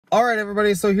All right,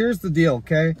 everybody, so here's the deal,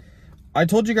 okay? I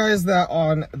told you guys that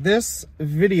on this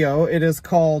video, it is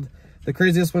called The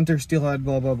Craziest Winter Steelhead,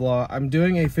 blah, blah, blah. I'm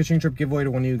doing a fishing trip giveaway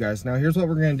to one of you guys. Now, here's what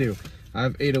we're going to do. I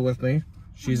have Ada with me.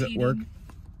 She's at work.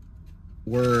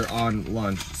 We're on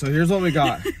lunch. So here's what we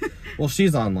got. Well,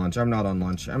 she's on lunch. I'm not on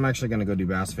lunch. I'm actually going to go do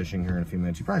bass fishing here in a few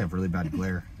minutes. You probably have really bad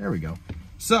glare. There we go.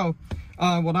 So,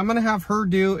 what I'm going to have her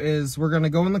do is we're going to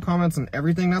go in the comments and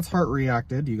everything that's heart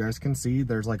reacted. You guys can see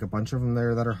there's like a bunch of them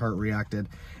there that are heart reacted.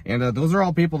 And those are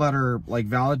all people that are like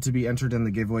valid to be entered in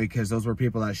the giveaway because those were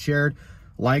people that shared,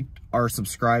 liked, are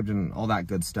subscribed, and all that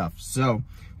good stuff. So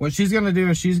what she's going to do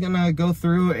is she's going to go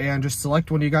through and just select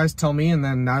one you guys tell me, and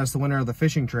then that is the winner of the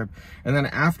fishing trip. And then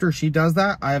after she does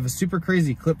that, I have a super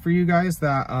crazy clip for you guys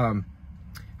that,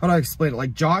 how do I explain it?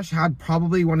 Like, Josh had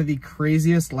probably one of the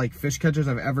craziest, like, fish catchers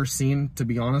I've ever seen, to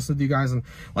be honest with you guys. And,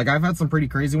 like, I've had some pretty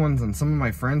crazy ones, and some of my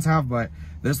friends have, but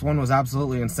this one was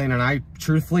absolutely insane. And I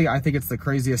think it's the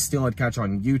craziest steelhead catch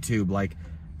on YouTube. Like,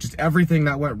 just everything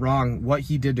that went wrong, what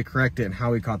he did to correct it, and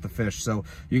how he caught the fish. So,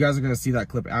 you guys are going to see that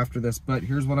clip after this. But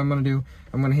here's what I'm going to do.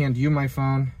 I'm going to hand you my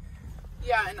phone.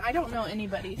 Yeah, and I don't know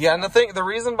anybody. So. Yeah, and the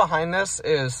reason behind this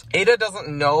is Ada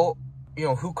doesn't know, you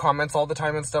know, who comments all the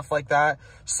time and stuff like that.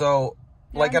 So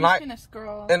yeah, like, and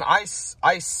I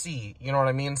see, you know what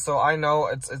I mean? So I know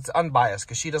it's unbiased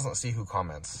because she doesn't see who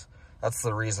comments. That's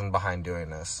the reason behind doing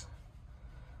this.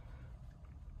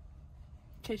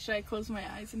 Okay, should I close my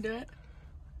eyes and do it?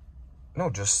 No,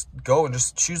 just go and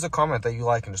just choose a comment that you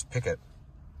like and just pick it.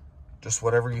 Just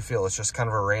whatever you feel. It's just kind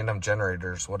of a random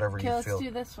generator, whatever you feel. Okay, let's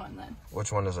do this one then.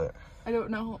 Which one is it? I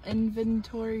don't know.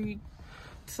 Inventory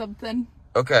something.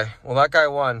 Okay, well, that guy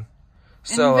won.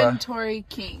 So, Inventory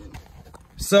King.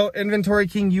 So, Inventory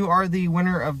King, you are the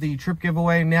winner of the trip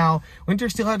giveaway. Now, Winter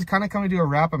Steelhead is kind of coming to a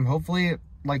wrap. I'm hopefully,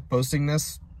 like, posting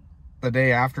this the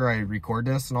day after I record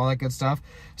this and all that good stuff.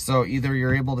 So, either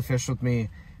you're able to fish with me,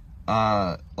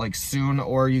 like, soon,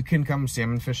 or you can come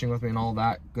salmon fishing with me and all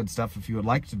that good stuff if you would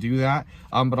like to do that.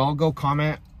 But I'll go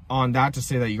comment on that to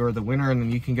say that you're the winner, and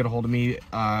then you can get a hold of me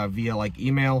via, like,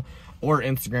 email or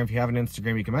Instagram. If you have an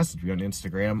Instagram, you can message me on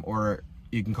Instagram, or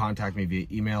you can contact me via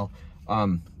email,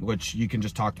 which you can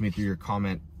just talk to me through your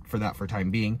comment for that for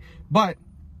time being. But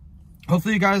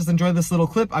hopefully you guys enjoyed this little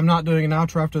clip. I'm not doing an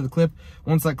outro after the clip.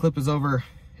 Once that clip is over,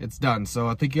 it's done.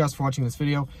 So thank you guys for watching this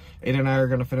video. Ada and I are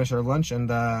going to finish our lunch,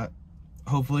 and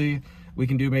hopefully we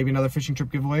can do maybe another fishing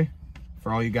trip giveaway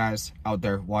for all you guys out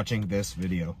there watching this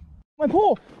video. My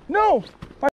pole! No!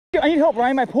 I need help,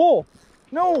 Ryan. My pole!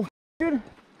 No, dude.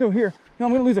 No, here. No,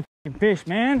 I'm gonna lose a fucking fish,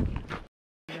 man.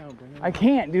 I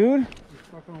can't, dude.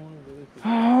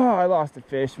 Oh, I lost a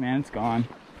fish, man. It's gone.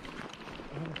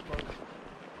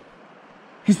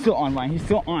 He's still on, Ryan. He's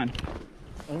still on.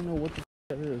 I don't know what the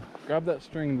that is. Grab that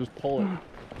string and just pull it.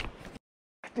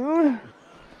 Dude.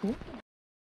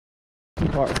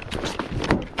 Car.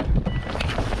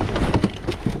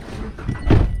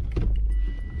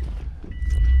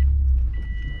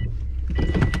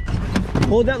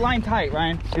 Hold that line tight,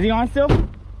 Ryan. Is he on still?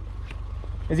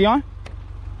 Is he on?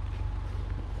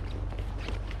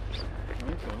 I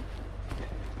think so.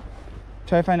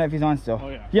 Try to find out if he's on still. Oh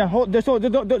yeah. Yeah, hold. Just hold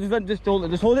it. Just hold it.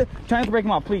 Just hold it. Try not to break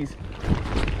him off, please.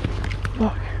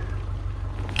 Look.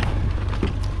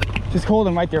 Just hold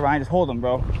him right there, Ryan. Just hold him,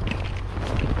 bro.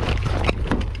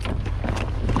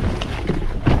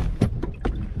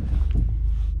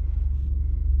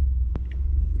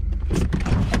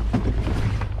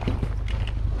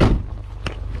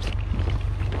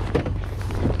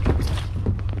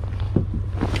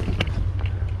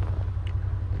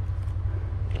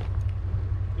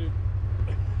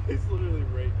 He's literally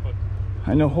right fucking.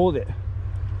 I know, hold it.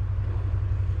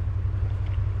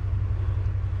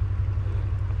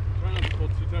 Try not to pull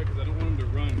too tight because I don't want him to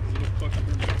run because it'll fucking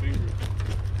hurt my fingers.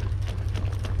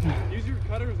 Use your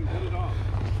cutters and cut it off.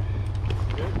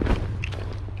 Okay?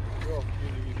 Go.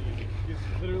 Easy. He's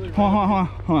literally right Hold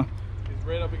on. He's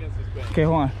right up against his bench. Okay,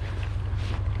 hold on.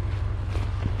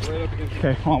 Right up against his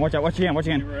Okay, hold on. Watch out. Watch your hand.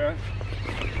 See where we're at?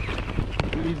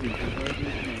 Easy. He's right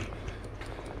against me.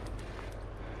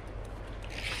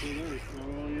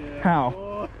 Oh, yeah. How?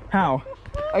 Oh. How?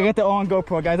 I got that all on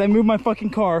GoPro, guys. I moved my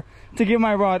fucking car to get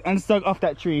my rod unstuck off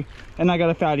that tree, and I got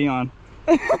a fatty on.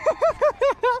 Oh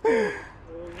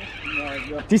my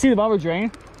God. Do you see the bobber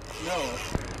drain? No.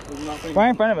 There's nothing. Right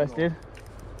in front of us, dude.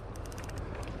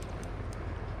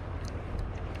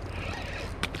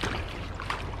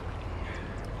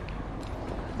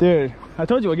 Dude, I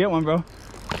told you we'll get one, bro.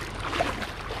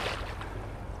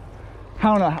 I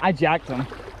don't know. I jacked him.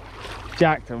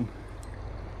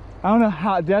 I don't know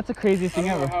how. That's the craziest thing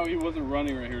ever. I don't know how he wasn't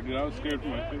running right here, dude. I was scared for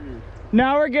my fingers.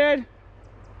 Now we're good.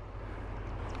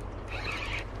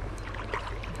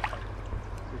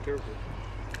 careful.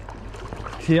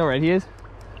 See how red he is?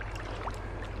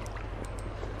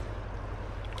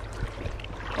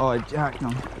 Oh, I jacked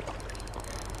him.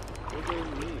 What do you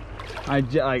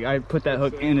mean? I put that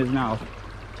hook in his mouth,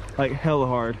 like hella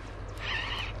hard.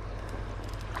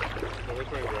 So let's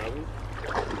try and grab him.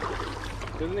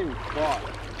 Doesn't even spot.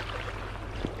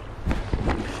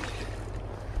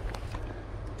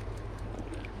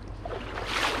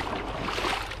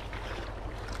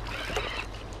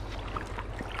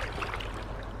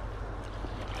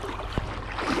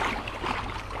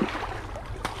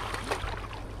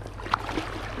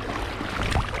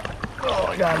 Oh,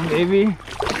 I got him, baby.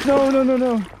 No, no, no,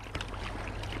 no.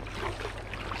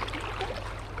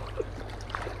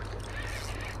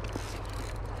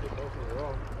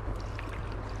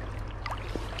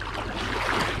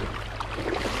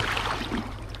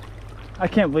 I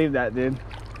can't believe that, dude.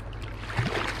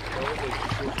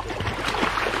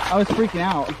 I was freaking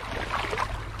out.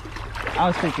 I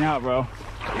was freaking out, bro.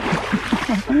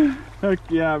 Heck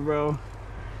yeah, bro.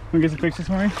 Wanna get some pictures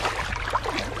for me?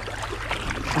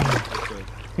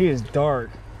 He is dark.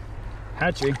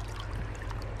 Hatchy.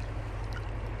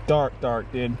 Dark,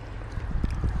 dark, dude.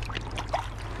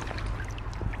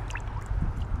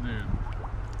 Dude,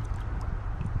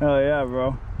 Oh yeah,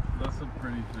 bro. that's a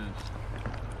pretty fish.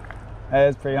 That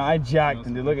is pretty. I jacked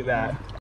him, dude. Look at that.